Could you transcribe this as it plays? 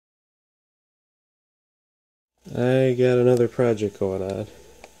I got another project going on.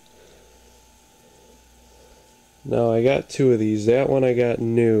 Now I got two of these. That one I got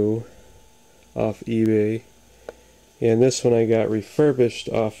new off eBay, and this one I got refurbished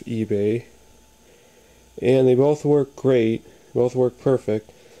off eBay. And they both work great, both work perfect,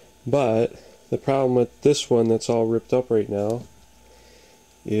 but the problem with this one that's all ripped up right now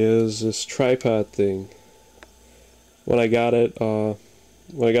is this tripod thing. When I got it, when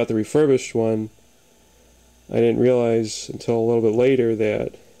I got the refurbished one, I didn't realize until a little bit later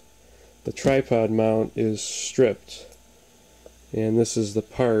that the tripod mount is stripped. And this is the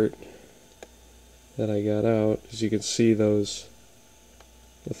part that I got out. As you can see, the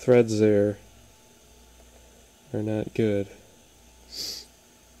threads there are not good.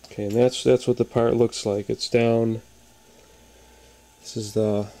 Okay, and that's what the part looks like. It's down. This is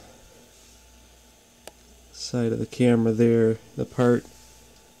the side of the camera there. The part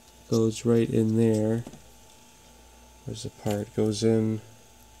goes right in there. There's the part goes in,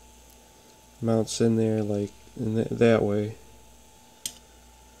 mounts in there like in that way.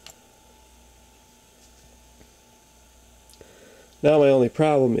 Now my only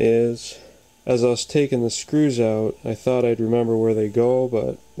problem is, as I was taking the screws out, I thought I'd remember where they go,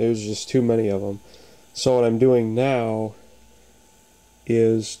 but there's just too many of them. So what I'm doing now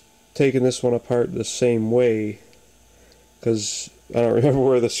is taking this one apart the same way, because I don't remember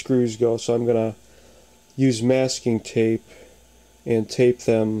where the screws go, so I'm going to use masking tape and tape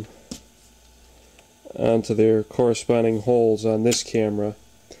them onto their corresponding holes on this camera,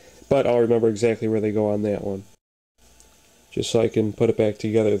 but I'll remember exactly where they go on that one, just so I can put it back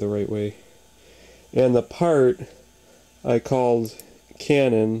together the right way. And the part I called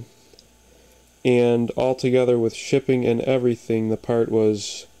Canon, and altogether with shipping and everything, the part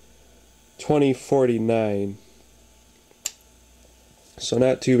was $20.49. So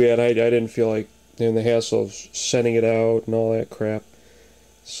not too bad. I didn't feel like doing the hassle of sending it out and all that crap,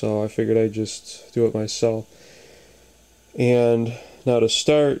 so I figured I'd just do it myself. And now to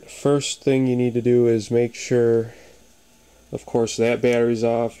start, first thing you need to do is make sure, of course, that battery's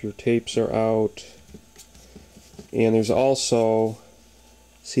off, your tapes are out, and there's also,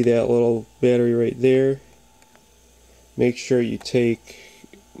 see that little battery right there? Make sure you take,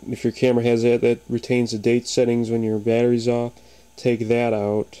 if your camera has that retains the date settings when your battery's off, take that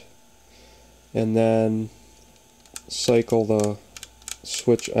out, and then cycle the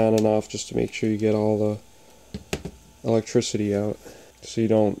switch on and off just to make sure you get all the electricity out so you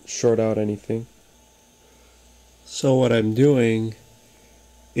don't short out anything. So what I'm doing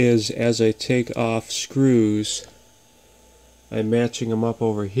is, as I take off screws, I'm matching them up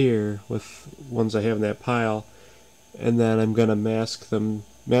over here with ones I have in that pile, and then I'm going to mask them,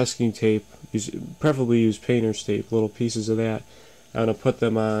 masking tape, preferably use painter's tape, little pieces of that. I'm going to put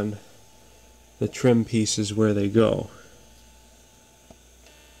them on the trim pieces where they go.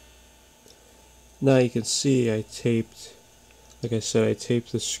 Now you can see I taped, like I said, I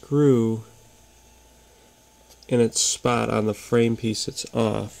taped the screw in its spot on the frame piece that's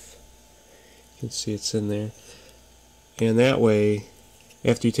off. You can see it's in there. And that way,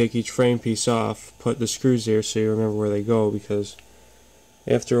 after you take each frame piece off, put the screws there so you remember where they go, because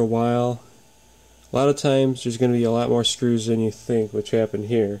after a while, a lot of times there's going to be a lot more screws than you think, which happened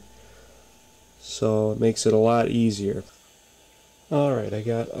here. So it makes it a lot easier. Alright, I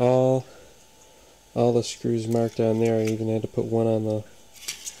got all the screws marked on there. I even had to put one on the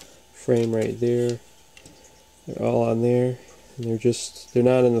frame right there. They're all on there, and they're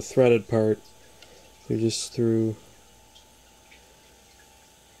not in the threaded part. They're just through,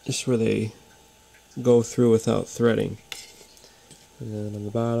 just where they go through without threading. And then on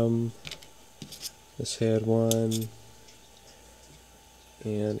the bottom, this had one,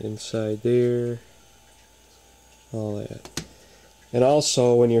 and inside there, all that. And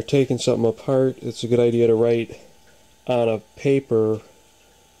also, when you're taking something apart, it's a good idea to write on a paper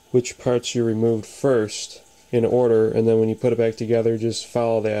which parts you removed first in order, and then when you put it back together, just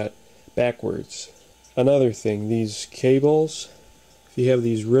follow that backwards. Another thing, these cables, if you have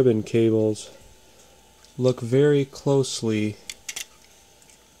these ribbon cables, look very closely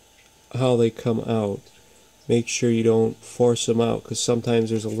how they come out. Make sure you don't force them out, because sometimes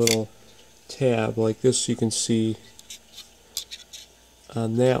there's a little tab like this you can see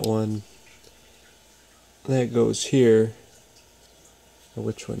on that one that goes here.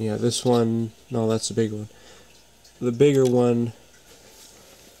 Which one? Yeah, this one. No, that's the big one. The bigger one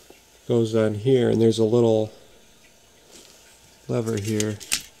goes on here, and there's a little lever here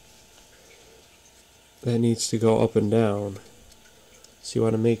that needs to go up and down. So you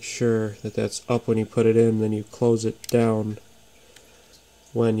want to make sure that that's up when you put it in, then you close it down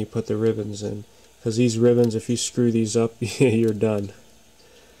when you put the ribbons in. Because these ribbons, if you screw these up, you're done.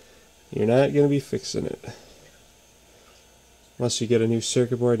 You're not going to be fixing it. Unless you get a new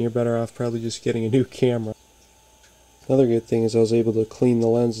circuit board, and you're better off probably just getting a new camera. Another good thing is I was able to clean the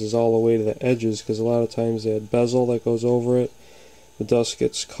lenses all the way to the edges, because a lot of times that bezel that goes over it, the dust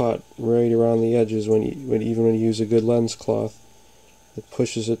gets caught right around the edges even when you use a good lens cloth. It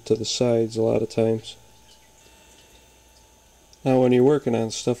pushes it to the sides a lot of times. Now when you're working on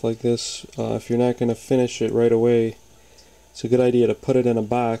stuff like this, if you're not going to finish it right away, it's a good idea to put it in a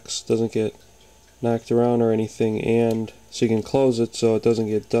box, doesn't get knocked around or anything, and so you can close it so it doesn't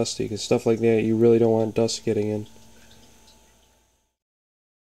get dusty, because stuff like that you really don't want dust getting in.